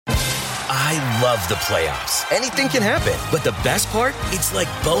I love the playoffs. Anything can happen. But the best part? It's like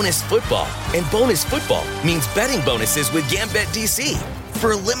bonus football. And bonus football means betting bonuses with Gambit DC.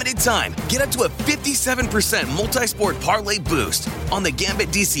 For a limited time, get up to a 57% multi-sport parlay boost on the Gambit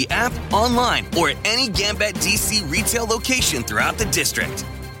DC app, online, or at any Gambit DC retail location throughout the district.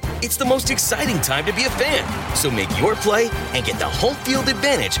 It's the most exciting time to be a fan. So make your play and get the home field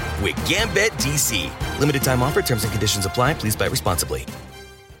advantage with Gambit DC. Limited time offer. Terms and conditions apply. Please buy responsibly.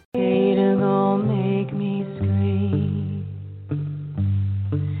 Make me scream.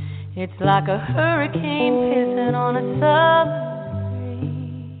 It's like a hurricane pissing on a summer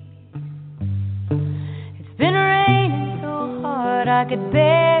breeze. It's been raining so hard I could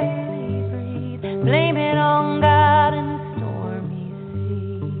barely breathe. Blame it on God and the stormy sea.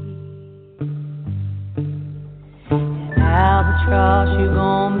 And albatross, you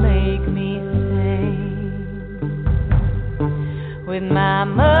gon' make me sing with my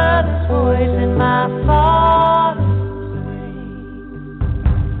mother's voice and my father's rain.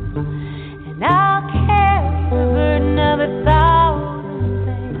 And I'll carry the burden of 1,000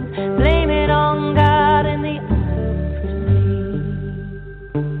 things. Blame it on God and the unforeseen.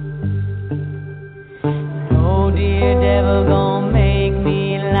 Oh, dear devil, gonna make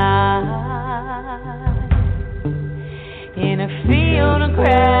me lie in a field of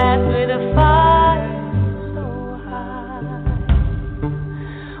grass with a fire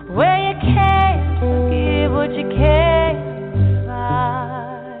where you can't forgive what you can't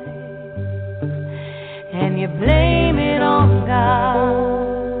fight, and you blame it on God.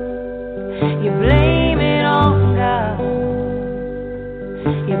 You blame it on God.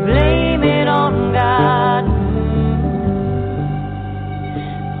 You blame it on God.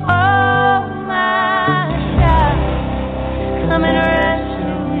 Oh my God, coming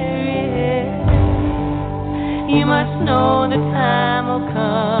rushing here. You must know the time will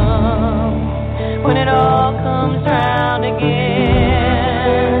come when it all comes round again.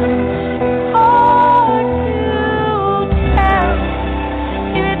 It's hard to tell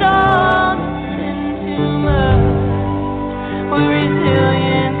if it's all been too much. We're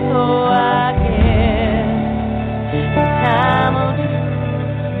resilient, so I guess time will do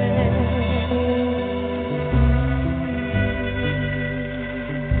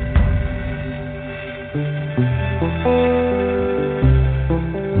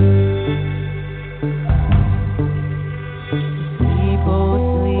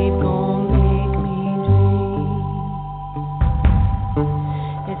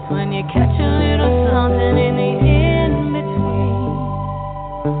catch a little something in the in-between,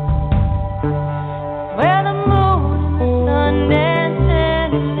 where the moon and the sun dance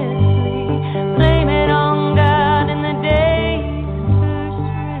endlessly. Blame it on God in the day's first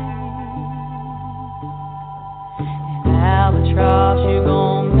rain. And albatross, you're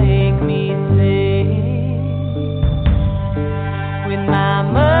gonna make me sing with my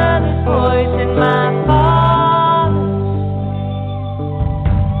mother's voice and my father's.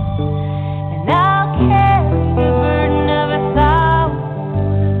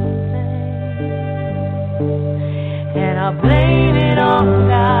 I'll blame it on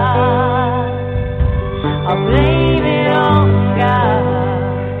God. I'll blame it on God.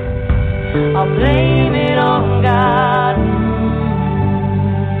 I'll blame it on God.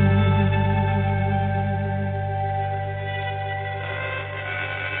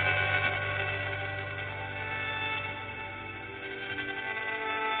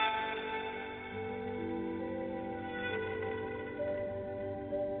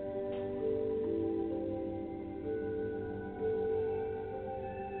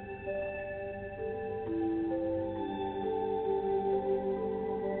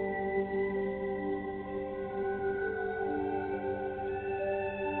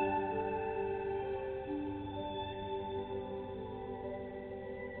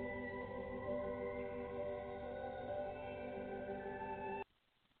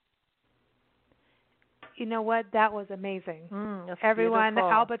 You know what? That was amazing. Everyone,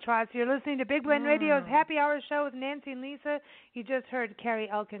 beautiful. Albatross, you're listening to Big Blend Radio's Happy Hour show with Nancy and Lisa. You just heard Carrie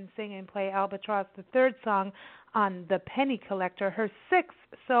Elkin sing and play Albatross, the third song on The Penny Collector. Her sixth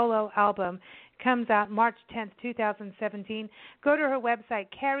solo album comes out March 10th, 2017. Go to her website,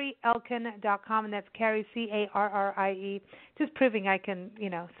 carrieelkin.com, and that's Carrie, Carrie, just proving I can,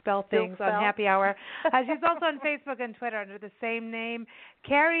 spell things on Happy Hour. She's also on Facebook and Twitter under the same name.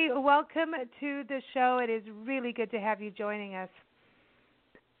 Carrie, welcome to the show. It is really good to have you joining us.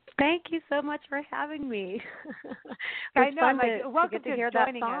 Thank you so much for having me. I know. Welcome to hear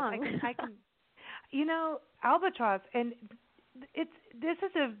that song. I can, Albatross, and this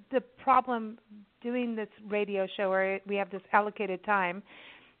is the problem doing this radio show where we have this allocated time,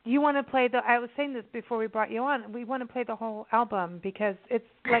 you want to play I was saying this before we brought you on, we want to play the whole album because it's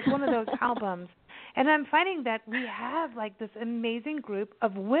like one of those albums. And I'm finding that we have like this amazing group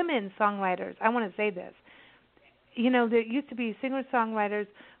of women songwriters. I want to say this. You know, there used to be singer-songwriters,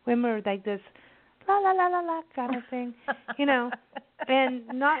 women were like this la la la la la kind of thing, you know, and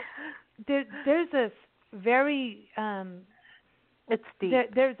there's this very it's deep.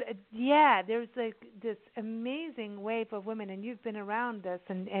 There's like this amazing wave of women, and you've been around this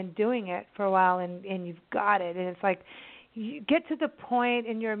and doing it for a while, and you've got it. And it's like you get to the point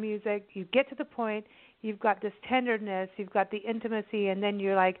in your music, you get to the point, you've got this tenderness, you've got the intimacy, and then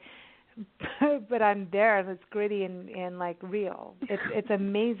you're like, but I'm there, and it's gritty and like real. It's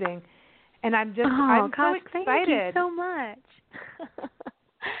amazing, and I'm so excited. Thank you so much.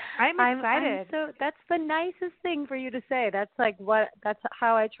 I'm excited. That's the nicest thing for you to say. That's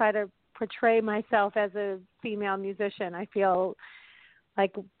how I try to portray myself as a female musician. I feel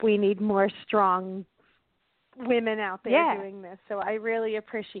like we need more strong women out there doing this. So I really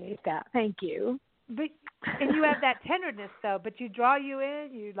appreciate that. Thank you. And you have that tenderness though, but you draw you in,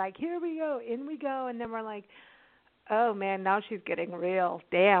 you're like, here we go, in we go, and then we're like, oh man, now she's getting real.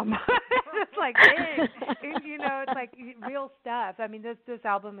 Damn. It's like, dang. You know, it's like real stuff. I mean, this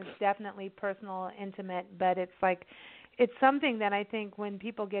album is definitely personal, intimate, but it's like, it's something that I think when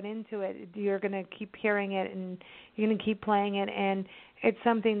people get into it, you're going to keep hearing it and you're going to keep playing it, and it's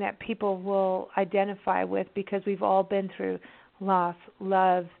something that people will identify with because we've all been through loss,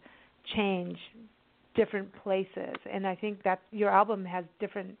 love, change, different places. And I think that your album has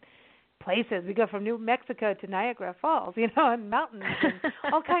different places. We go from New Mexico to Niagara Falls, you know, and mountains and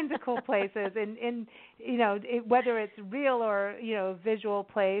all kinds of cool places. And you know, whether it's real or, you know, visual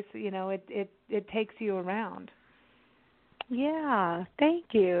place, you know, it takes you around. Yeah, thank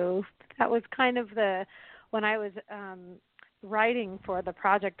you. That was kind of when I was writing for the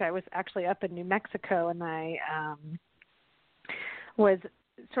project, I was actually up in New Mexico, and I was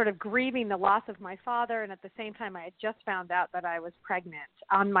sort of grieving the loss of my father, and at the same time I had just found out that I was pregnant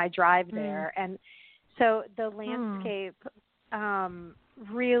on my drive there. And so the landscape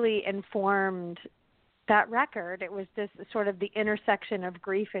really informed that record. It was this sort of the intersection of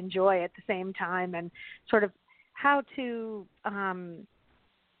grief and joy at the same time, and sort of how to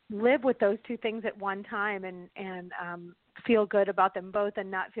live with those two things at one time and feel good about them both and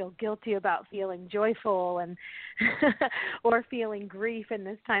not feel guilty about feeling joyful and or feeling grief in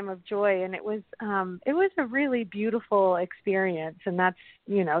this time of joy. And it was a really beautiful experience, and that's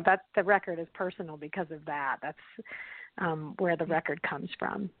the record is personal because of that. That's where the record comes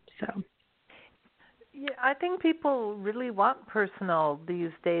from. So yeah, I think people really want personal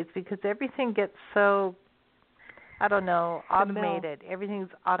these days because everything gets so, I don't know, automated. Everything's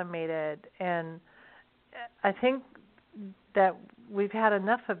automated, and I think that we've had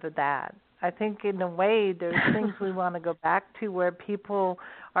enough of that. I think in a way there's things we want to go back to where people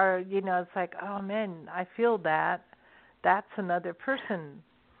are, you know, it's like, oh man, I feel that. That's another person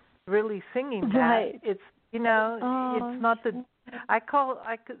really singing that. Right. It's, you know, it's not the,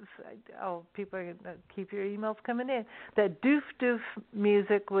 people are going to keep your emails coming in. That doof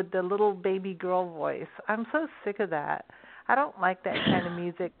music with the little baby girl voice. I'm so sick of that. I don't like that kind of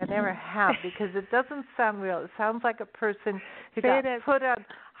music. I never have because it doesn't sound real. It sounds like a person who got put on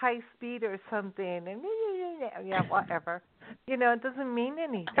high speed or something and yeah, whatever. You know, it doesn't mean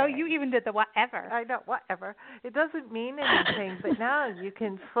anything. Oh, you even did the whatever. I know, whatever. It doesn't mean anything, but now you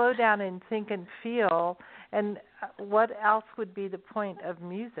can slow down and think and feel, and what else would be the point of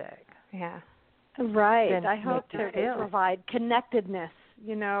music? Yeah. Right. I hope to provide connectedness,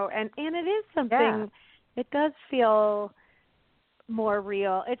 you know, and it is something, it does feel more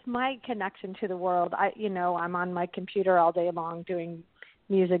real. It's my connection to the world. I'm on my computer all day long doing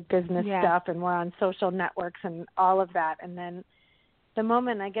music business stuff, and we're on social networks and all of that. And then the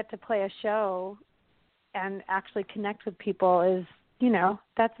moment I get to play a show and actually connect with people is, you know,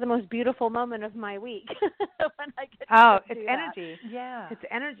 that's the most beautiful moment of my week. When I get to it's do energy. That. Yeah. It's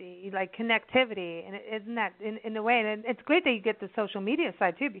energy, like connectivity. And isn't that in a way, and it's great that you get the social media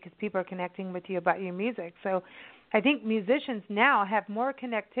side too, because people are connecting with you about your music. So I think musicians now have more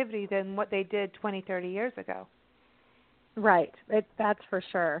connectivity than what they did 20, 30 years ago. Right. That's for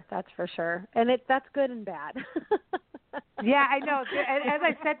sure. That's for sure. And that's good and bad. Yeah, I know. As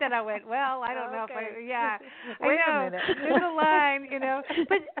I said that, I went, well, I don't know if Wait a minute. There's a line, you know.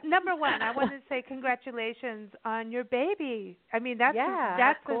 But number one, I wanted to say congratulations on your baby. I mean, that's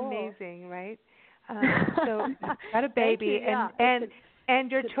cool. Amazing, right? So you got a baby, and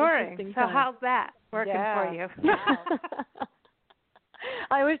you're touring. So how's that working for you?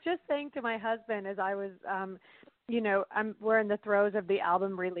 I was just saying to my husband as I was we're in the throes of the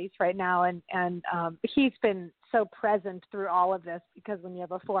album release right now, and he's been so present through all of this, because when you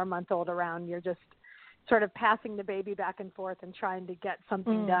have a 4-month-old around, you're just sort of passing the baby back and forth and trying to get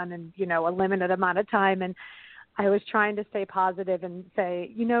something done in, a limited amount of time. And I was trying to stay positive and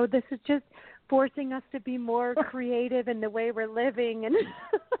say, this is just forcing us to be more creative in the way we're living, and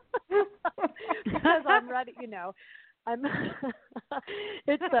because I'm ready,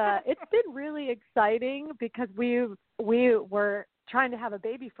 it's been really exciting, because we were trying to have a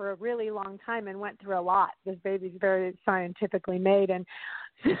baby for a really long time and went through a lot. This baby's very scientifically made, and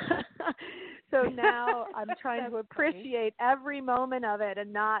so now I'm trying to appreciate every moment of it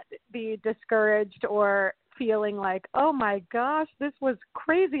and not be discouraged or feeling like, oh my gosh, this was a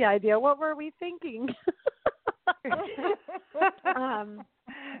crazy idea. What were we thinking?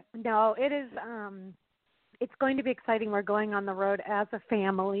 No, it is. It's going to be exciting. We're going on the road as a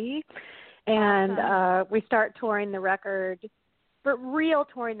family, and we start touring the record, but real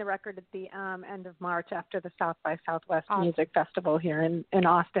touring the record at the end of March after the South by Southwest Music Festival here in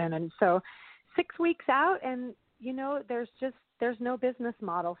Austin. And so 6 weeks out, and there's no business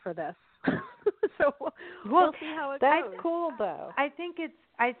model for this. So we'll see how it goes. That's cool, though. I think it's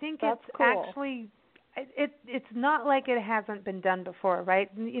cool. Actually, it's not like it hasn't been done before,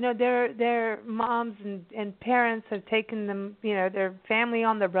 right? Their moms and parents have taken them, their family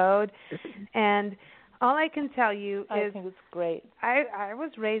on the road, and all I can tell you is I think it's great. I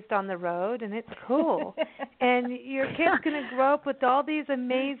was raised on the road, and it's cool. And your kid's going to grow up with all these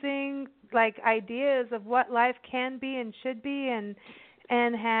amazing ideas of what life can be and should be, and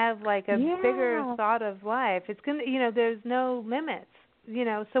have a bigger thought of life. It's going to, there's no limits,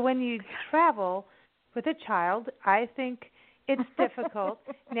 So when you travel with a child, I think it's difficult.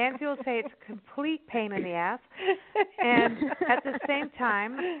 Nancy will say it's a complete pain in the ass, and at the same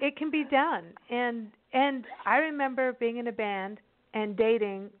time, it can be done. And I remember being in a band and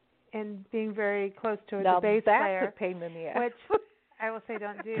dating and being very close to the bass player. That's a pain in the ass. Which I will say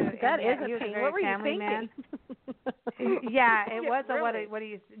don't do. That is a pain. What were you family thinking? Man. Yeah, it was really? what do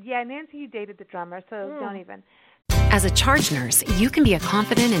you? Yeah, Nancy, you dated the drummer, so don't even. As a charge nurse, you can be a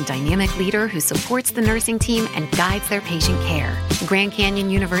confident and dynamic leader who supports the nursing team and guides their patient care. Grand Canyon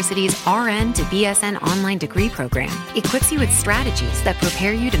University's RN to BSN online degree program equips you with strategies that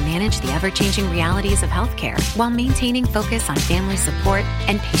prepare you to manage the ever-changing realities of healthcare while maintaining focus on family support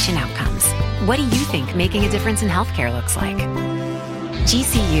and patient outcomes. What do you think making a difference in healthcare looks like?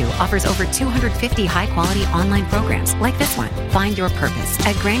 GCU offers over 250 high-quality online programs like this one. Find your purpose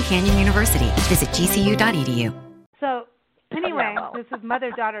at Grand Canyon University. Visit gcu.edu. So, anyway, this is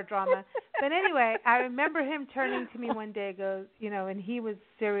mother-daughter drama. But anyway, I remember him turning to me one day, goes, and he was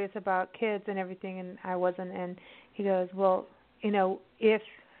serious about kids and everything, and I wasn't. And he goes, well, if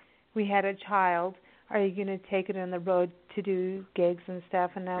we had a child, are you going to take it on the road to do gigs and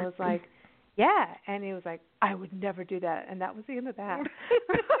stuff? And I was like, yeah. And he was like, I would never do that. And that was the end of that. We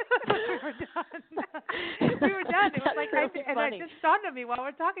were done. It was like, and it just dawned on me while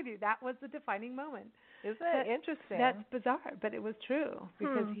we're talking to you. That was the defining moment. Isn't it interesting? That's bizarre, but it was true,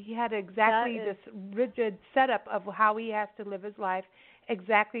 because he had exactly this rigid setup of how he has to live his life,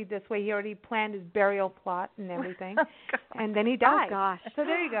 exactly this way. He already planned his burial plot and everything, and then he died. Oh, gosh. So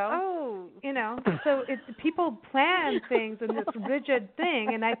there you go. So people plan things in this rigid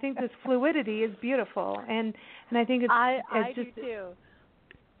thing, and I think this fluidity is beautiful, and I think I just, do too.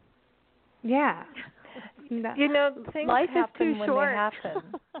 Yeah. Things life happen is too when short. they happen.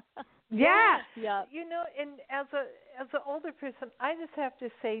 Yeah. Yeah. And as an older person, I just have to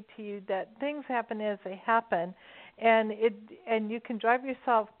say to you that things happen as they happen, and you can drive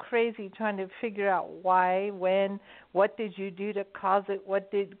yourself crazy trying to figure out why, when, what did you do to cause it,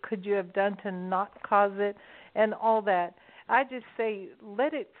 could you have done to not cause it, and all that. I just say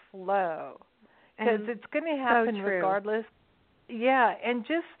let it flow, because it's going to happen regardless. Yeah, and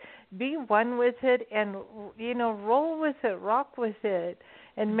just be one with it, and roll with it, rock with it,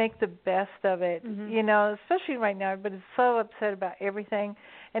 and make the best of it. Especially right now, everybody's so upset about everything,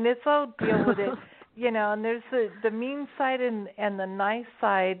 and it's all deal with it. And there's the mean side and the nice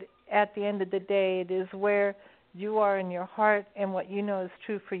side. At the end of the day, it is where you are in your heart and what you know is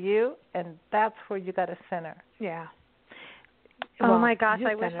true for you, and that's where you got to center. Yeah. Oh my gosh,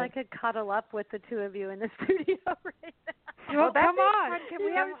 I wish I could cuddle up with the two of you in the studio right now. Well, come on. Fun. Can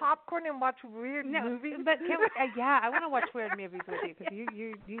we have popcorn and watch weird movies? But can we, I want to watch weird movies with you, because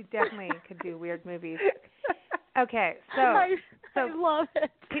you definitely could do weird movies. Okay, so I love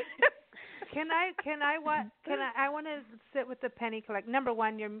it. I want to sit with the penny collect. Number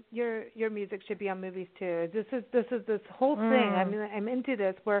one, your music should be on movies too. This is this whole thing. I mean, I'm into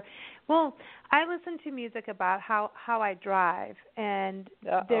this where, well, I listen to music about how I drive, and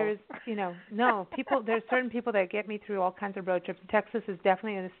there's there's certain people that get me through all kinds of road trips. Texas is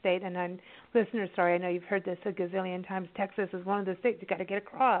definitely a state, and I'm listeners, sorry, I know you've heard this a gazillion times. Texas is one of the states you got to get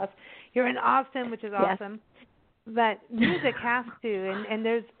across. You're in Austin, which is awesome. But music has to, and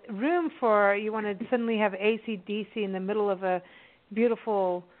there's room for, you want to suddenly have AC/DC in the middle of a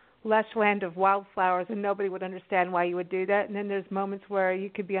beautiful lush land of wildflowers, and nobody would understand why you would do that. And then there's moments where you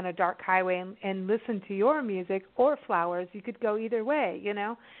could be on a dark highway and listen to your music or flowers. You could go either way, you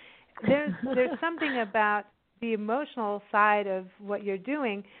know. There's something about the emotional side of what you're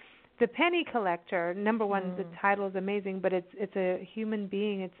doing. The Penny Collector, number one, the title is amazing, but it's a human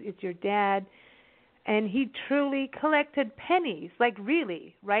being. It's your dad. And he truly collected pennies, like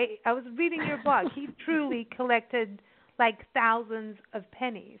really, right? I was reading your blog. He truly collected like thousands of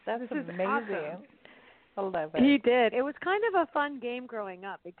pennies. That's amazing. Awesome. I love it. He did. It was kind of a fun game growing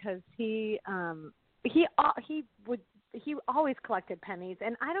up because he always collected pennies,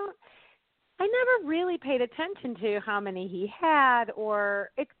 and I never really paid attention to how many he had,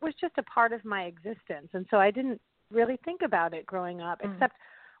 or it was just a part of my existence, and so I didn't really think about it growing up, except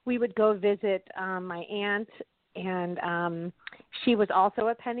we would go visit my aunt, and she was also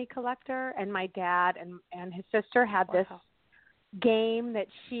a penny collector, and my dad and his sister had this game that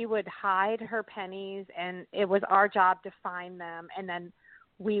she would hide her pennies, and it was our job to find them, and then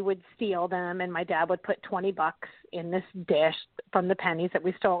we would steal them, and my dad would put $20 in this dish from the pennies that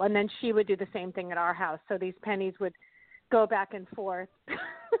we stole, and then she would do the same thing at our house. So these pennies would go back and forth.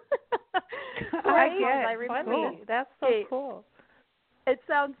 I remember. Funny. That's so cool. It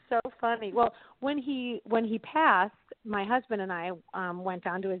sounds so funny. Well, when he passed, my husband and I went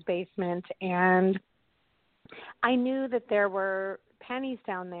down to his basement, and I knew that there were pennies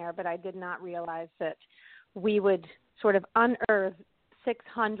down there, but I did not realize that we would sort of unearth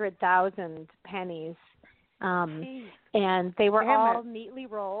 600,000 pennies, and they were all neatly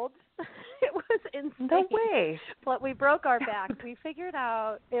rolled. It was insane. No way. But we broke our backs. We figured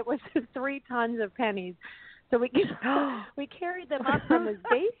out it was 3 tons of pennies. So we carried them up from his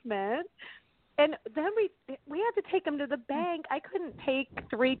basement, and then we had to take them to the bank. I couldn't take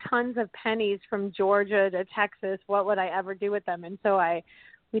 3 tons of pennies from Georgia to Texas. What would I ever do with them? And so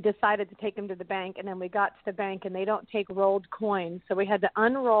we decided to take them to the bank, and then we got to the bank, and they don't take rolled coins, so we had to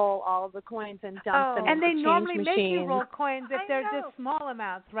unroll all of the coins and dump them. And into they normally change make machines. you roll coins if they're just small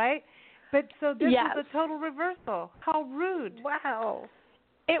amounts, right? But so this is a total reversal. How rude! Wow.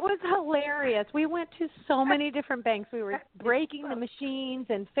 It was hilarious. We went to so many different banks. We were breaking the machines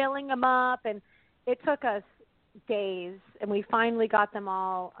and filling them up, and it took us days, and we finally got them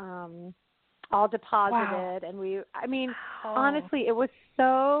all deposited. Wow. And honestly, it was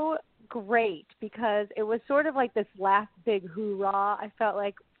so great because it was sort of like this last big hoorah. I felt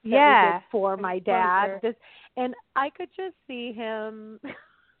like we did for my dad. And I could just see him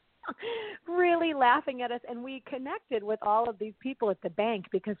really laughing at us, and we connected with all of these people at the bank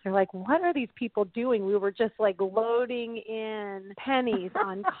because they're like, what are these people doing? We were just like loading in pennies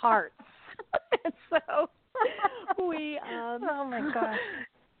on carts. And so we oh my gosh.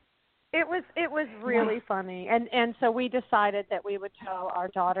 It was really funny, and so we decided that we would tell our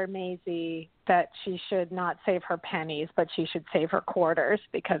daughter Maisie that she should not save her pennies, but she should save her quarters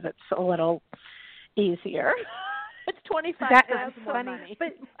because it's a little easier. It's 25 cents more money.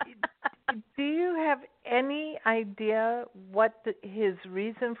 But do you have any idea what his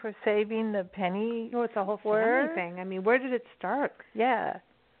reason for saving the penny? No, it's a whole family thing. I mean, where did it start? Yeah.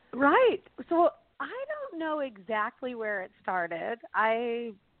 Right. So I don't know exactly where it started.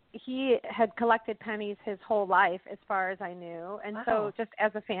 He had collected pennies his whole life, as far as I knew. And so just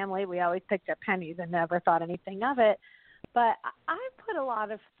as a family, we always picked up pennies and never thought anything of it. But I've put a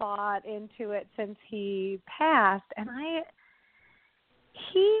lot of thought into it since he passed, and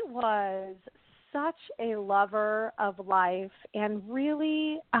he was such a lover of life and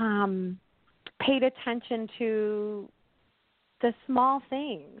really paid attention to the small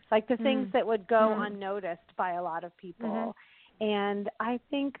things, like the things that would go unnoticed by a lot of people. And I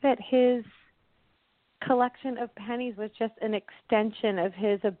think that his collection of pennies was just an extension of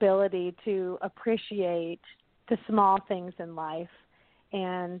his ability to appreciate the small things in life,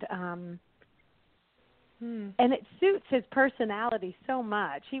 and it suits his personality so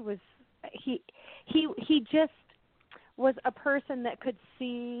much. He just was a person that could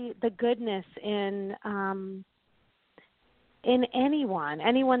see the goodness in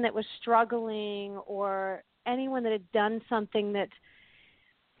anyone that was struggling, or anyone that had done something that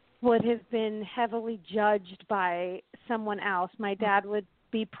would have been heavily judged by someone else. My dad would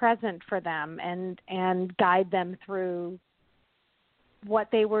be present for them and guide them through what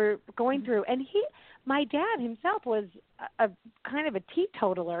they were going through. And my dad himself was a kind of a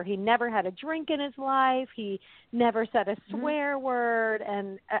teetotaler. He never had a drink in his life. He never said a swear word,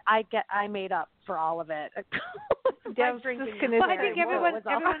 and I made up for all of it. I think everyone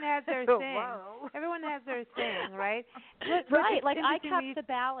has their thing. Wow. Everyone has their thing, right? Right, like I kept the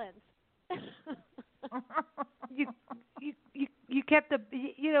balance. You kept the,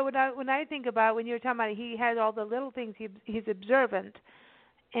 you know, when I think about, when you're talking about he has all the little things, he's observant,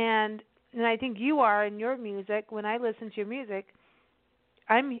 and I think you are in your music. When I listen to your music,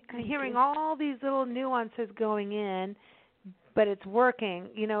 I'm hearing all these little nuances going in, but it's working.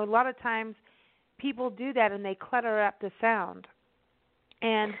 You know, a lot of times people do that and they clutter up the sound.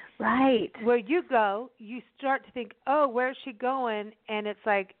 And right where you go, you start to think, oh, where's she going? And it's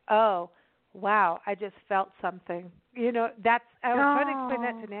like, oh, wow, I just felt something. You know, I was trying to explain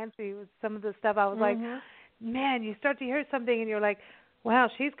that to Nancy with some of the stuff. I was like, man, you start to hear something and you're like, wow,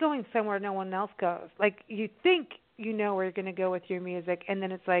 she's going somewhere no one else goes. Like, you think you know where you're going to go with your music, and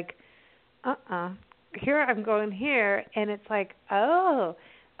then it's like, here I'm going here, and it's like, oh,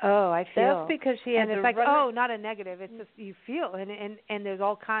 I feel. That's because she had and it's like, not a negative. It's just you feel, and there's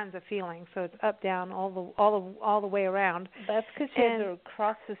all kinds of feelings. So it's up, down, all the way around. That's because she had to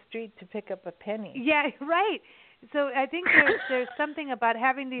cross the street to pick up a penny. Yeah, right. So I think there's something about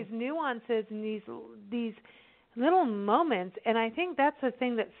having these nuances and these little moments, and I think that's the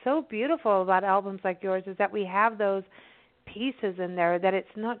thing that's so beautiful about albums like yours, is that we have those pieces in there, that it's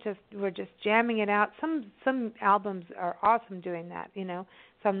not just we're just jamming it out. Some albums are awesome doing that, you know,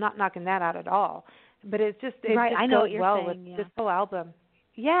 so I'm not knocking that out at all, but it just I know goes what you're well saying, with this whole album.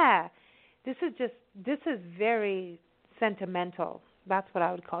 Yeah, this is very sentimental. That's what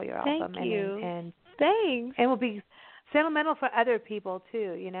I would call your album. Thank you. And thanks. And will be sentimental for other people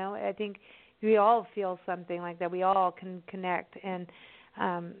too, you know. I think we all feel something like that. We all can connect, and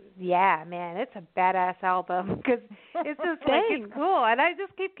yeah, man, it's a badass album because it's just like it's cool. And I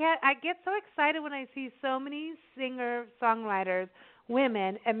just I get so excited when I see so many singer-songwriters,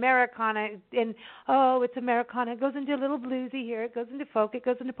 women, Americana, and it's Americana. It goes into a little bluesy here. It goes into folk. It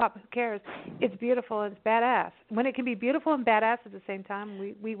goes into pop. Who cares? It's beautiful and it's badass. When it can be beautiful and badass at the same time,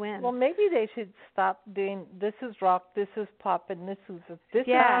 we win. Well, maybe they should stop doing this is rock, this is pop, and this is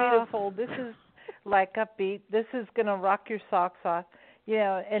beautiful. This is like upbeat. This is gonna rock your socks off, you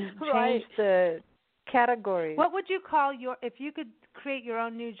know, and change the categories. What would you call if you could create your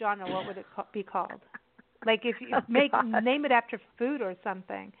own new genre? What would it be called? Like if you name it after food or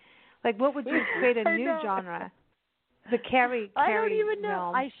something. Like what would you create a new genre? The Carrie. I don't even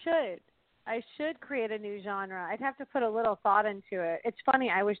know. Realm. I should create a new genre. I'd have to put a little thought into it. It's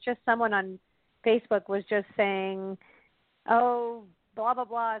funny. I was just someone on Facebook was just saying, oh, blah blah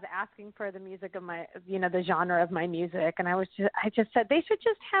blah, is asking for the music of my, you know, the genre of my music, and I just said they should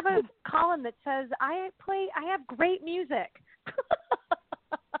just have a column that says I have great music.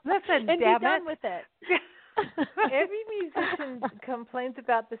 Listen, and damn be done with it. Every musician complains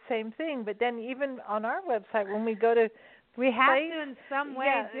about the same thing, but then even on our website, when we go to we have to in some way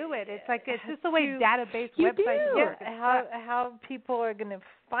do it. It's like it's just the way database websites work. How people are going to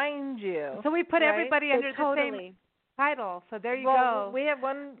find you. So we put everybody under the same title. So there you go. We have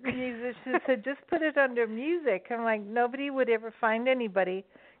one musician said just put it under music. I'm like, nobody would ever find anybody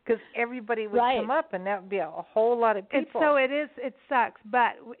because everybody would come up, and that would be a whole lot of people. It sucks,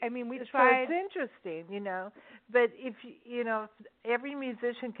 but I mean, we tried. So it's interesting, you know. But if every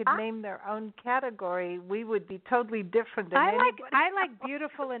musician could name their own category, we would be totally different than anybody. I like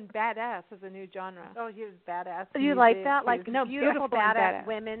beautiful and badass as a new genre. Oh, here's badass. Do you like that? Like beautiful badass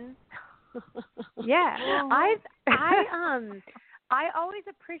women. Yeah. I always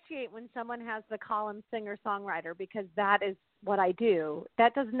appreciate when someone has the column singer-songwriter, because that is what I do.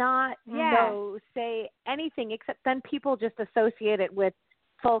 That does not say anything, except then people just associate it with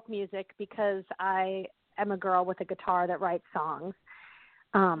folk music because I am a girl with a guitar that writes songs.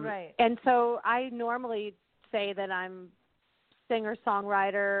 Right. And so I normally say that I'm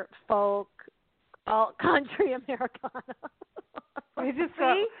singer-songwriter, folk, all country Americana. We just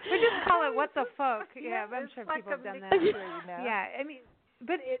call it what's a folk. Yeah, I'm sure people have done that. Yeah, I mean,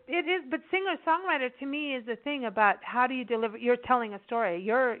 but it is. But singer-songwriter to me is the thing about how do you deliver. You're telling a story.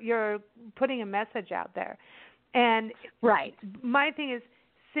 You're putting a message out there, and my thing is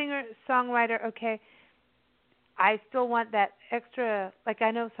singer-songwriter. Okay, I still want that extra. Like I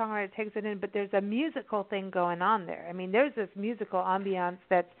know songwriter takes it in, but there's a musical thing going on there. I mean, there's this musical ambiance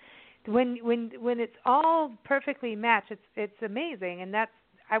that's. When it's all perfectly matched, it's amazing, and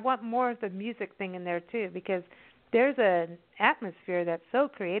I want more of the music thing in there too, because there's an atmosphere that's so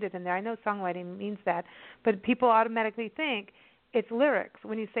creative in there. I know songwriting means that, but people automatically think it's lyrics.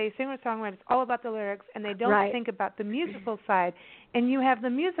 When you say singer-songwriter, it's all about the lyrics, and they don't think about the musical side. And you have the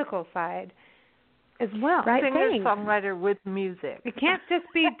musical side as well. Right, singer-songwriter with music. It can't just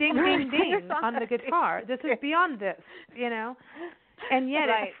be ding, ding, ding on the guitar. This is beyond this, you know. And yet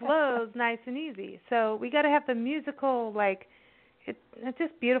it flows nice and easy. So we got to have the musical, like, it's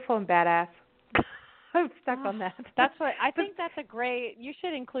just beautiful and badass. I'm stuck on that. That's what I think. That's a great. You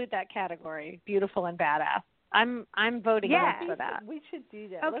should include that category, beautiful and badass. I'm voting for that. We should do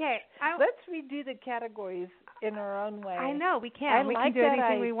that. Okay, let's redo the categories in our own way. I know we can. We can do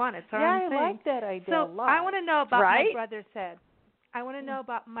anything we want. It's our own thing. I like that idea a lot. So I want to know about My Brother Said. I want to know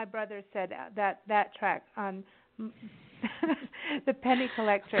about My Brother Said, that track on the Penny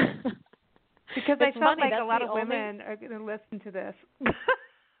Collector, because I felt like a lot of women are going to listen to this.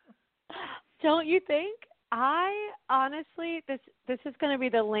 Don't you think? I honestly, this is going to be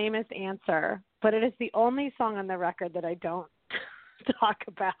the lamest answer, but it is the only song on the record that I don't talk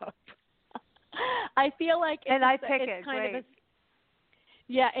about. I feel like it's kind of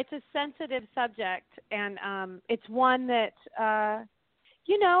it's a sensitive subject, and it's one that I'll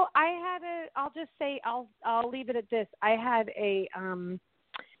leave it at this. I had a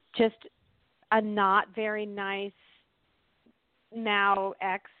just a not very nice now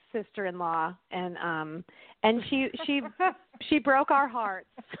ex-sister-in-law, and she broke our hearts.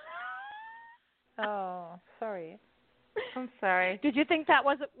 Oh, sorry. I'm sorry. Did you think that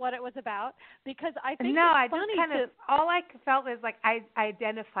was what it was about? Because I think all I felt was like I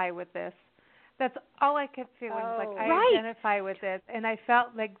identify with this. That's all I kept feeling. I identify with this, and I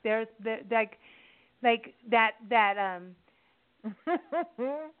felt like there's that.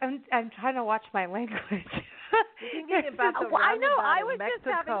 I'm trying to watch my language. About the I know. I was Mexico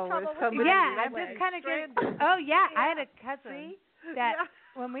just having trouble with I'm just kind of getting. Oh yeah, I had a cousin that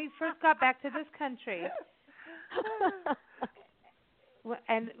when we first got back to this country,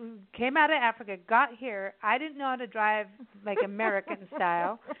 and came out of Africa, got here. I didn't know how to drive like American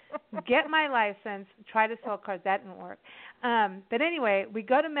style. Get my license, try to sell cars. That didn't work. But anyway, we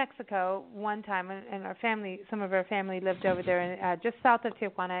go to Mexico one time, and some of our family lived over there, just south of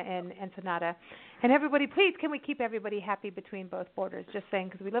Tijuana in Ensenada. And everybody, please, can we keep everybody happy between both borders? Just saying,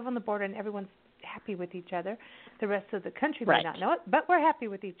 because we live on the border and everyone's happy with each other. The rest of the country may not know it, but we're happy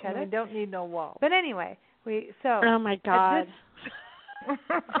with each other. We don't need no wall. But anyway, oh my God.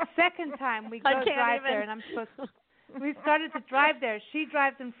 Second time we go drive there, and I'm supposed to. We started to drive there. She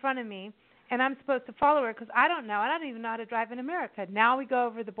drives in front of me, and I'm supposed to follow her because I don't know. I don't even know how to drive in America. Now we go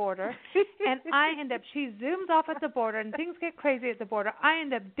over the border, and I end up. She zooms off at the border, and things get crazy at the border. I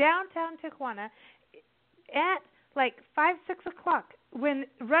end up downtown Tijuana at like 5, 6 o'clock when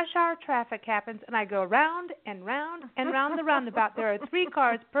rush hour traffic happens, and I go round and round and round the roundabout. There are 3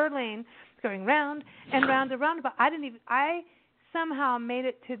 cars per lane going round and round the roundabout. I somehow made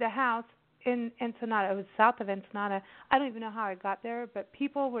it to the house in Ensenada. It was south of Ensenada. I don't even know how I got there, but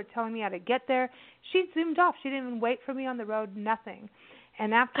people were telling me how to get there. She zoomed off. She didn't even wait for me on the road, nothing.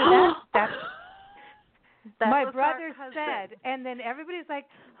 And after that, my brother said, and then everybody's like,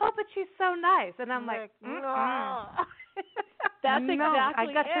 oh, but she's so nice. And I'm like, no. That's exactly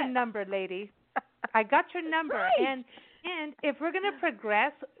I got your number, lady. I got your number. Right. And if we're going to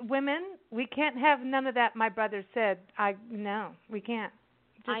progress, women, we can't have none of that. My brother said, no, we can't.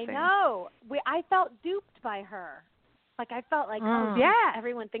 I know. I felt duped by her. Like I felt like,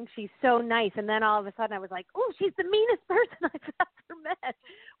 everyone thinks she's so nice, and then all of a sudden I was like, oh, she's the meanest person I've ever met.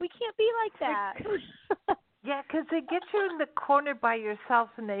 We can't be like that. Yeah, because they get you in the corner by yourself,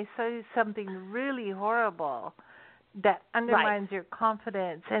 and they say something really horrible that undermines your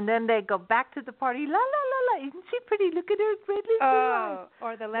confidence, and then they go back to the party. La la la la! Isn't she pretty? Look at her pretty eyes.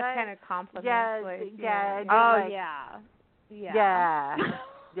 Or the left-handed compliment. Yeah.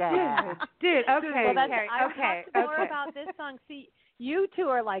 Dude, okay, well, Carrie, I talked more about this song. See, you two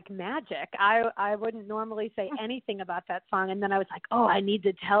are like magic. I wouldn't normally say anything about that song, and then I was like, oh, I need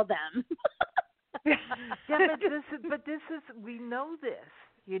to tell them. but this is we know this,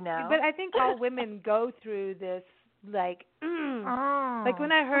 you know. But I think all women go through this. Like, like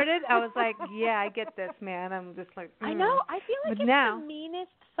when I heard it, I was like, yeah, I get this, man. I'm just like, I know. I feel like it's the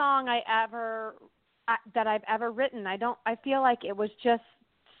meanest song that I've ever written. I feel like it was just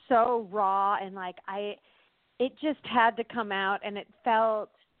so raw, and like it just had to come out, and it felt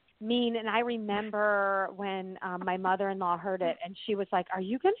mean. And I remember when my mother-in-law heard it, and she was like, "Are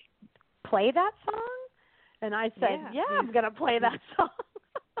you going to play that song?" And I said, "Yeah, I'm going to play that song."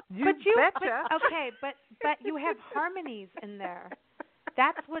 But you betcha. But you have harmonies in there.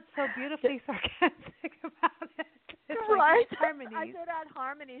 That's what's so beautifully sarcastic about it. It's right. Like harmonies. I did add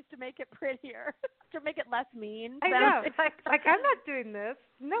harmonies to make it prettier, to make it less mean. I know. It's like I'm not doing this.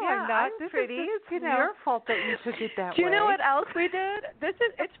 No, yeah, I'm not. I'm this pretty. Is just, it's your fault that you took it that way. Do you know what else we did?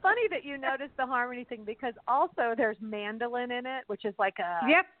 It's funny that you noticed the harmony thing, because also there's mandolin in it, which is like a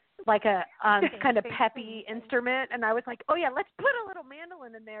kind of peppy instrument, and I was like, oh yeah, let's put a little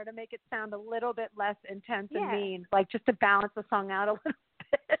mandolin in there to make it sound a little bit less intense and mean, like just to balance the song out a little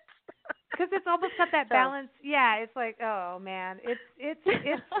bit. Because it's almost got that balance. Yeah, it's like, oh man, it's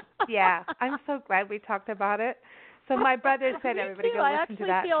yeah. I'm so glad we talked about it. So my brother said everybody go listen to that.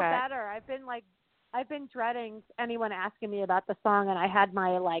 I actually feel track. better. I've been dreading anyone asking me about the song, and I had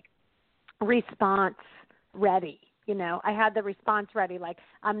my response ready. You know, I had the response ready, like,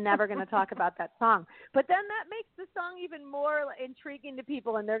 I'm never going to talk about that song. But then that makes the song even more intriguing to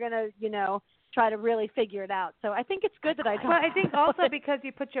people, and they're going to, try to really figure it out. So I think it's good that I talk. Well, I think also because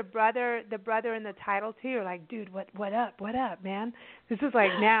you put the brother in the title, too. You're like, dude, what up, man? This is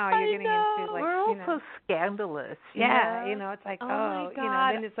like now you're getting into, like, we're also scandalous. Yeah, it's like,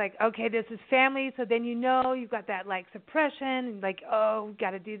 then it's like, okay, this is family. So then you've got that, like, suppression, and like, we've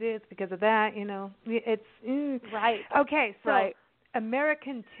got to do this because of that, It's right. Okay, so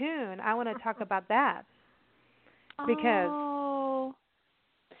American Tune, I want to talk about that because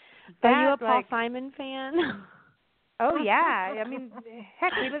are you a Paul Simon fan? Oh yeah, I mean,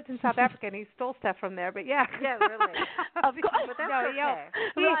 heck, we lived in South Africa and he stole stuff from there. But yeah, really. Of course, but that's no, okay.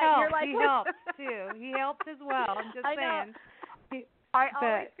 He helps. He helps too. He helps as well. I'm just saying. I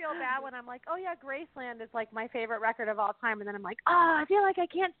always feel bad when I'm like, oh yeah, Graceland is like my favorite record of all time, and then I'm like, I feel like I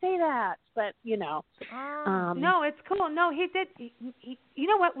can't say that, but no, it's cool. No, he did. You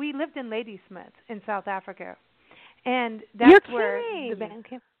know what? We lived in Ladysmith in South Africa, and that's where the band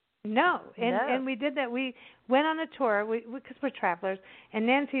came. No, and we did that. We went on a tour because we're travelers, and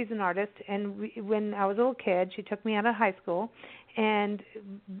Nancy's an artist. And when I was a little kid, she took me out of high school, and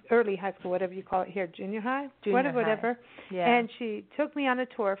early high school, whatever you call it here, junior high, whatever. Yeah. And she took me on a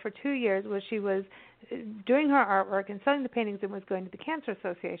tour for 2 years, where she was doing her artwork and selling the paintings, and was going to the Cancer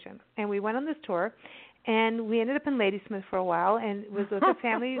Association. And we went on this tour, and we ended up in Ladysmith for a while, and it was with a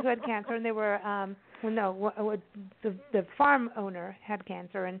family who had cancer, and they were. The farm owner had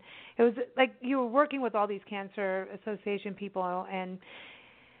cancer, and it was like you were working with all these Cancer Association people and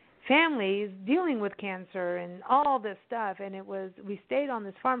families dealing with cancer and all this stuff. And we stayed on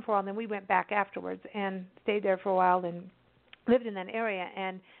this farm for a while, and then we went back afterwards and stayed there for a while and lived in that area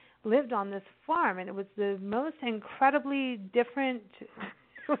and lived on this farm. And it was the most incredibly different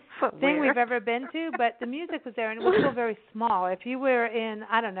thing we've ever been to, but the music was there, and it was still very small. If you were in,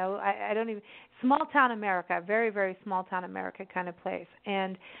 I don't know, I don't even, small town America, very, very small town America kind of place.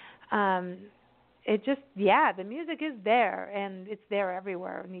 And it just, the music is there, and it's there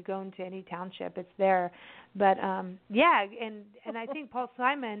everywhere. When you go into any township, it's there. But, and I think Paul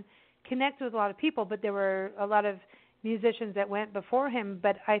Simon connected with a lot of people, but there were a lot of musicians that went before him.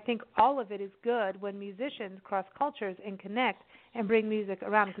 But I think all of it is good when musicians cross cultures and connect and bring music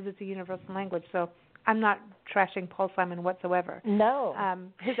around, because it's a universal language. So I'm not trashing Paul Simon whatsoever. No.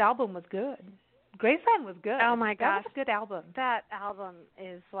 His album was good. Graceland was good. Oh my gosh. That was a good album. That album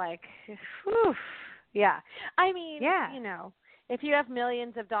is like, whew. Yeah. I mean, if you have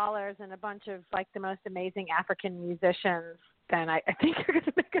millions of dollars and a bunch of like the most amazing African musicians, then I think you're going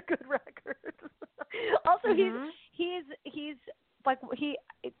to make a good record. Also, he's like, he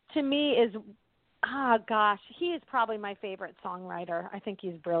to me is, he is probably my favorite songwriter. I think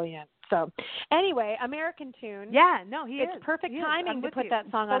he's brilliant. So anyway, American Tune. Yeah, no, he is. It's perfect timing to put you.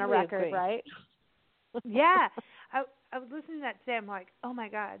 that song on a record, agree. right? Yeah. I was listening to that today. I'm like, oh my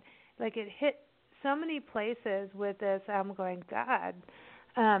God. Like, it hit so many places with this. I'm going, God.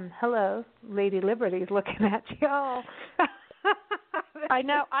 Hello, Lady Liberty's looking at y'all. I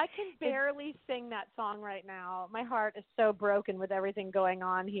know. I can barely sing that song right now. My heart is so broken with everything going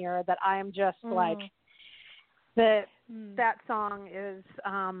on here that I am just like, that song is,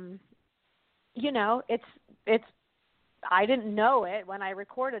 it's, I didn't know it when I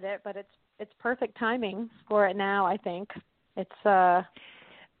recorded it, but it's perfect timing for it now, I think. It's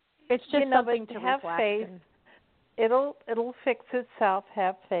just something to have reflect. Faith. It'll fix itself.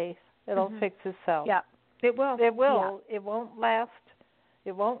 Have faith. It'll fix itself. Yeah. It will. It will. Yeah. It won't last.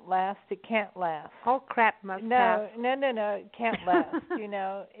 It won't last. It can't last. All crap must pass. No. It can't last.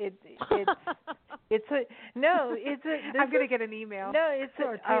 It's a. I'm gonna get an email. No, it's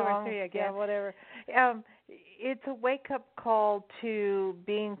or two or three again. Yeah, whatever. It's a wake-up call to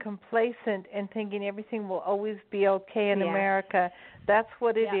being complacent and thinking everything will always be okay in America. That's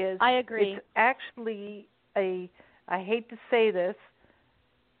what it is. I agree. It's actually I hate to say this,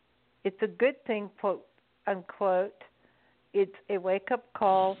 it's a good thing, quote unquote. It's a wake-up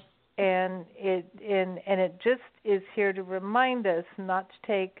call, and it just is here to remind us not to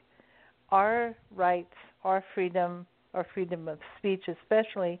take our rights, our freedom of speech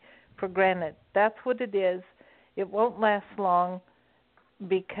especially, for granted. That's what it is. It won't last long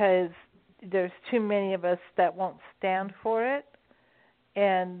because there's too many of us that won't stand for it.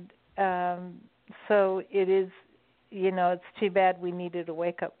 And so it is, it's too bad we needed a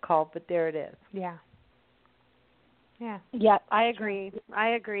wake-up call, but there it is. Yeah. Yeah. Yeah, I agree.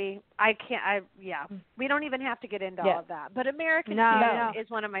 We don't even have to get into all of that. But American Tune is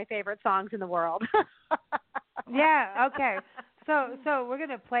one of my favorite songs in the world. Yeah, okay. So we're going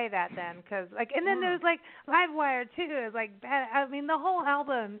to play that then, because and then there's Livewire too. Is the whole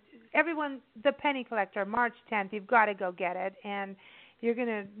album, everyone, The Penny Collector, March 10th, you've got to go get it, and you're going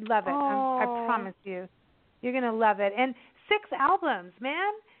to love it. I promise you. You're going to love it. And 6 albums,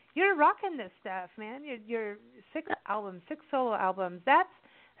 man. You're rocking this stuff, man. You're 6 albums, 6 solo albums. That's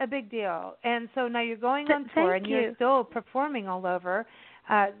a big deal. And so now you're going on tour, and you're still performing all over.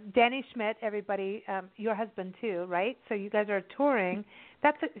 Danny Schmidt, everybody, your husband too, right? So you guys are touring.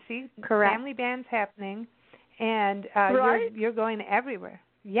 That's correct. Family band's happening, and you're going everywhere.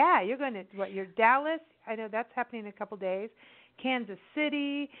 Yeah, you're going to you're Dallas. I know that's happening in a couple days. Kansas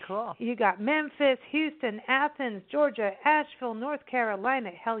City. Cool. You got Memphis, Houston, Athens, Georgia, Asheville, North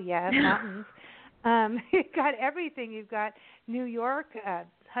Carolina. Hell yeah, mountains. You've got everything. You've got New York,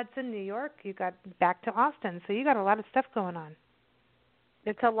 Hudson, New York. You got back to Austin. So you got a lot of stuff going on.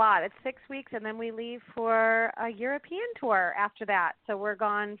 It's a lot. It's 6 weeks, and then we leave for a European tour after that. So we're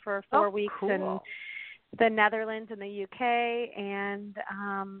gone for 4 weeks in the Netherlands and the UK, and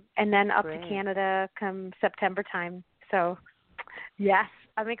then up to Canada come September time. So, yes,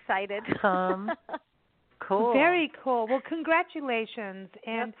 I'm excited. Cool. Very cool. Well, congratulations.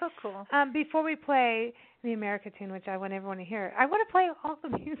 And that's so cool. Before we play the America tune, which I want everyone to hear, I want to play all the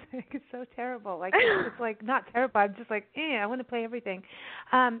music. It's so terrible. It's not terrible. I'm just I want to play everything.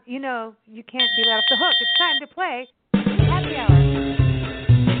 You can't be let off the hook. It's time to play Happy Hour.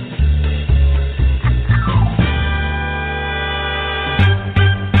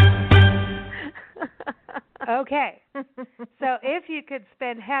 Okay. So if you could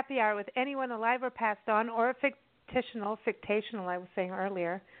spend happy hour with anyone alive or passed on, or fictional, I was saying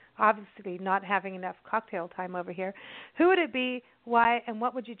earlier, obviously not having enough cocktail time over here, who would it be, why, and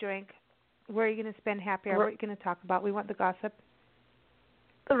what would you drink? Where are you going to spend happy hour? What are you going to talk about? We want the gossip.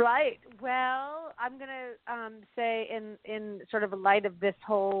 Right. Well, I'm going to say in sort of light of this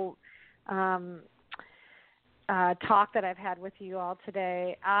whole talk that I've had with you all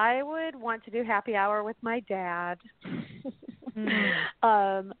today, I would want to do happy hour with my dad.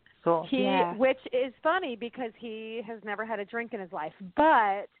 Cool. Which is funny because he has never had a drink in his life,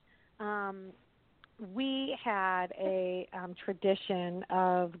 but we had a tradition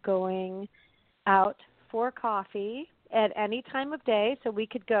of going out for coffee at any time of day, so we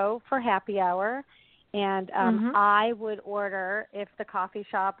could go for happy hour. And I would order, if the coffee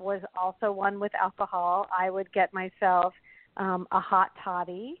shop was also one with alcohol, I would get myself a hot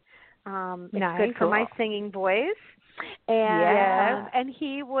toddy. It's good for my singing voice. And and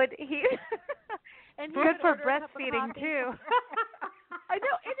he would and good for breastfeeding too. I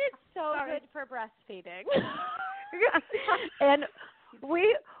know, it is so good for breastfeeding. And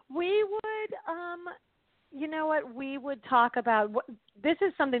we would you know what, we would talk about, this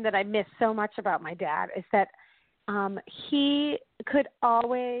is something that I miss so much about my dad, is that he could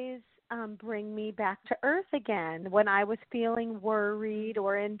always bring me back to earth again when I was feeling worried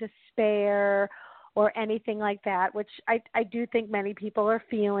or in despair or anything like that, which I do think many people are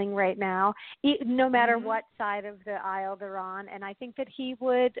feeling right now, no matter what side of the aisle they're on. And I think that he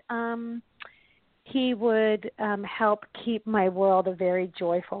would help keep my world a very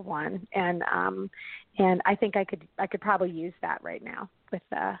joyful one. And I think I could probably use that right now with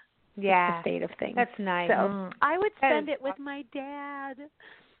the state of things. That's nice. So I would spend it with my dad.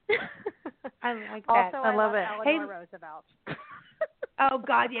 I like that. Also, I love it. Eleanor Roosevelt. Oh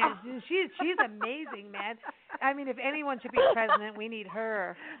God, yeah, she's amazing, man. I mean, if anyone should be president, we need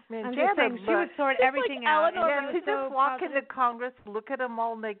her. Man, I'm just saying, she would sort everything out. She just walk into Congress, look at them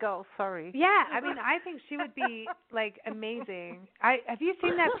all, and they go, "Sorry." Yeah, I mean, I think she would be amazing. Have you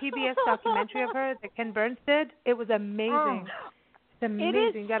seen that PBS documentary of her that Ken Burns did? It was amazing. It's amazing. It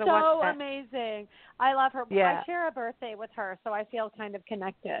is you gotta watch that. Amazing. I love her. Yeah. I share a birthday with her, so I feel kind of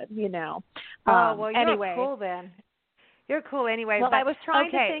connected. Oh well, you're anyway. cool then. You're cool anyway. Well, but, I was trying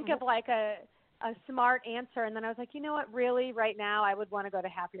okay. to think of a smart answer, and then I was like, you know what, really, right now, I would want to go to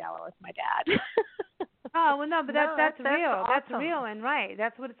happy hour with my dad. Oh, well, no, but that's real. Awesome. That's real and right.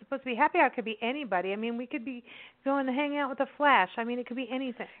 That's what it's supposed to be. Happy hour could be anybody. I mean, we could be going to hang out with the Flash. I mean, it could be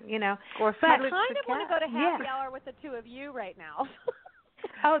anything, Or but I Felix kind the of want to cat. go to happy hour with the two of you right now.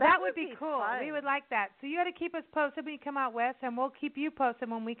 Oh, that would would be cool. fun. We would like that. So you got to keep us posted when you come out west, and we'll keep you posted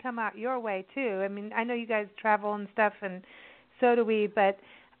when we come out your way, too. I mean, I know you guys travel and stuff, and so do we, but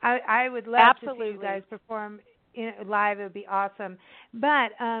I would love to see you guys perform live. It would be awesome.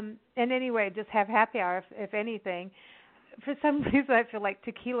 But, and anyway, just have happy hour, if anything. For some reason, I feel like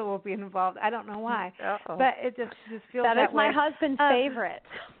tequila will be involved. I don't know why. Uh-oh. But it just feels that That is way. my husband's favorite.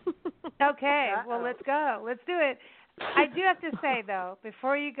 Okay, well, let's go. Let's do it. I do have to say, though,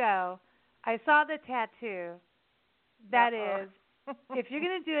 before you go, I saw the tattoo. That is, if you're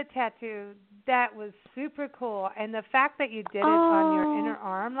going to do a tattoo, that was super cool. And the fact that you did it on your inner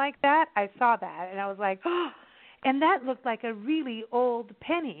arm like that, I saw that. And I was like, oh, and that looked like a really old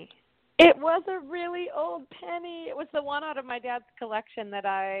penny. It was a really old penny. It was the one out of my dad's collection that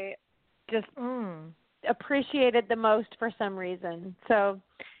I just appreciated the most for some reason. So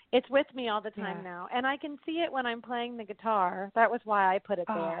it's with me all the time now. And I can see it when I'm playing the guitar. That was why I put it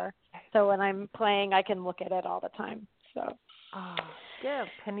there. So when I'm playing, I can look at it all the time. So. Yeah,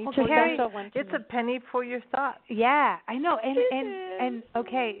 penny Well, for Carrie, it's a penny for your thoughts. Yeah, I know. And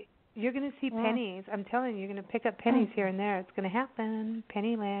okay, you're going to see pennies. I'm telling you, you're going to pick up pennies here and there. It's going to happen.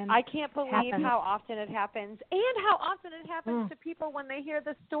 Pennyland. I can't believe how often it happens, and how often it happens to people when they hear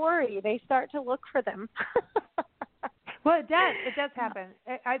the story. They start to look for them. Well, it does. It does happen.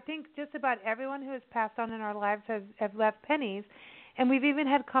 I think just about everyone who has passed on in our lives have left pennies, and we've even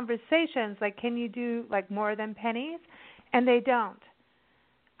had conversations like, can you do like more than pennies? And they don't.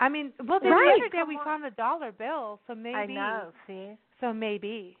 I mean, well, the other day we found a $1 bill, so maybe. I know. See. So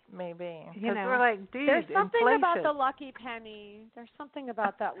maybe. Because we're like, dude, there's something inflation. about the lucky penny. There's something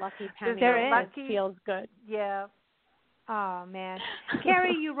about that lucky penny. There is. It feels good. Yeah. Oh man,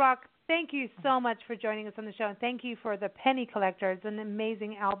 Carrie, you rock. Thank you so much for joining us on the show, and thank you for the Penny Collector. It's an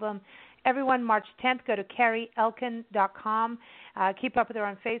amazing album. Everyone, March 10th, go to CarrieElkin.com. Keep up with her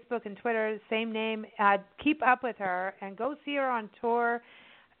on Facebook and Twitter, same name. Keep up with her and go see her on tour.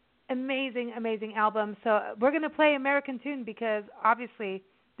 Amazing, amazing album. So we're going to play American Tune because obviously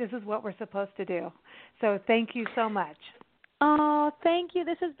this is what we're supposed to do. So thank you so much. Oh, thank you.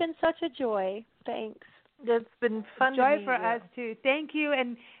 This has been such a joy. Thanks. It's been fun Joy to meet for you. us too. Thank you,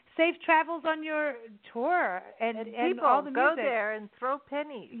 and safe travels on your tour and people all the music. Go there and throw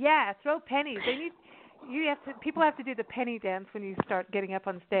pennies. Yeah, throw pennies. People have to do the penny dance when you start getting up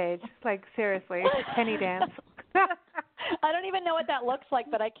on stage. Like seriously, penny dance. I don't even know what that looks like,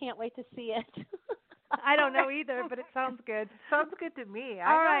 but I can't wait to see it. I don't know either, but it sounds good. Sounds good to me. All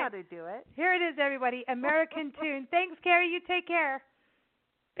I know right. how to do it. Here it is, everybody. American Tune. Thanks, Carrie. You take care.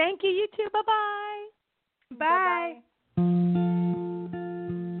 Thank you. You too. Bye-bye. Bye.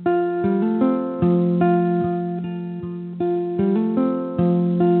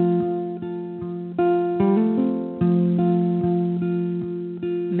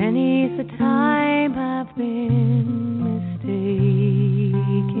 Many's the time I've been mistaken,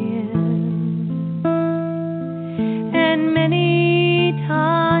 and many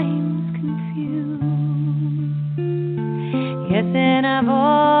times confused. Yes, and I've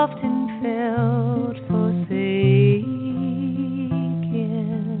often felt forsaken,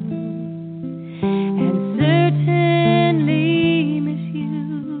 and certainly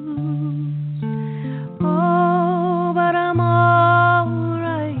misused. Oh, but I'm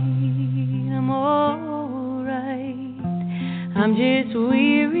I'm just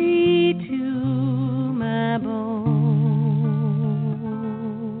weary to my bones.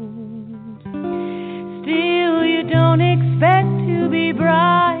 Still, you don't expect to be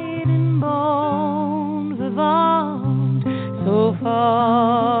bright and born, vivant, so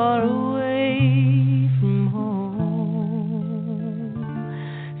far away from home,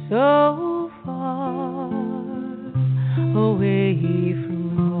 so far away from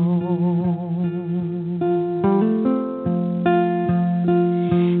home.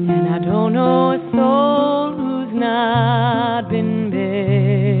 Don't know a soul who's not been better.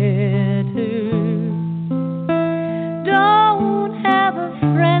 Don't have a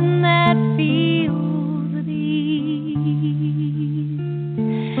friend that feels at ease.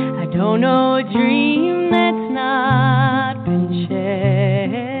 I don't know a dream that's not been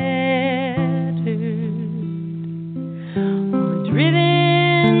shattered or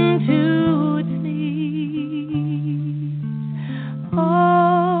driven to its knees.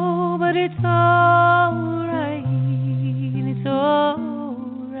 Oh, but it's alright,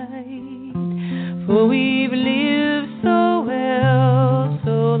 for we've lived so well,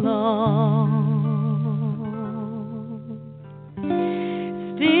 so long.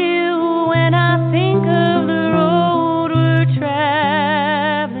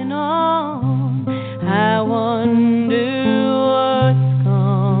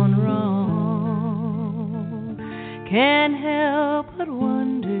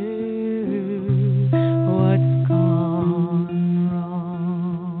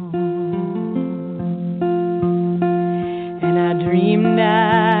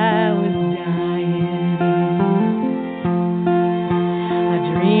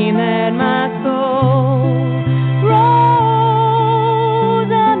 soul rose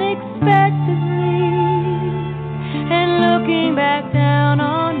unexpectedly, and looking back down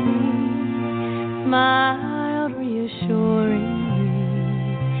on me, smiled reassuringly,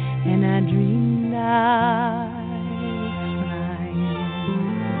 and I dreamed I was flying.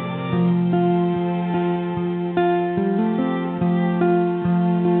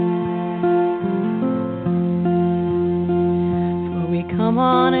 For we come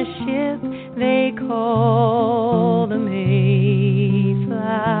on a ship they call the Mayflower.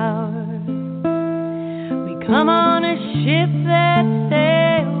 We come on a ship that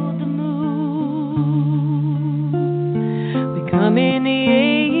sailed the moon. We come in the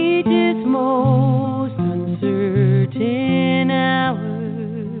age's most uncertain hour,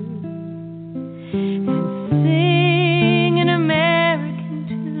 and sing an American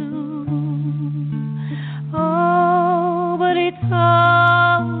tune. Oh, but it's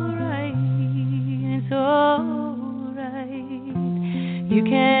alright, it's alright. You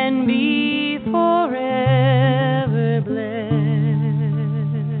can be forever blessed.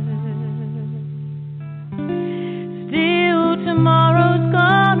 Still, tomorrow's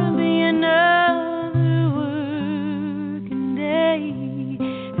gonna be another working day,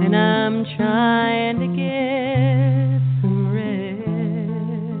 and I'm trying to get some rest.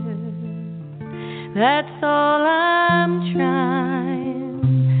 That's all I'm trying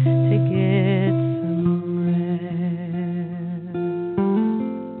to get some rest.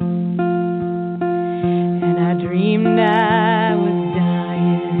 And I dreamed I was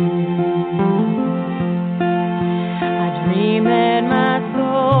dying. I dreamed that my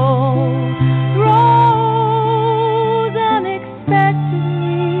soul rose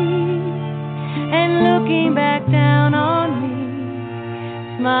unexpectedly, and looking back down on me,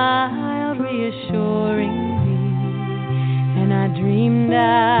 smiled reassuringly, and I dreamed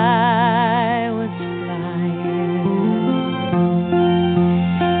I was flying.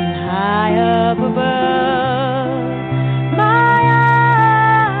 And high up above, my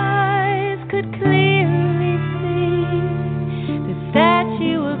eyes could clearly see the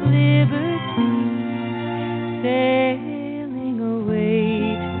Statue of Liberty sailing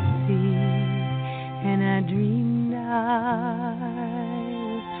away to sea, and I dreamed I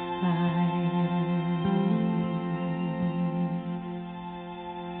was flying.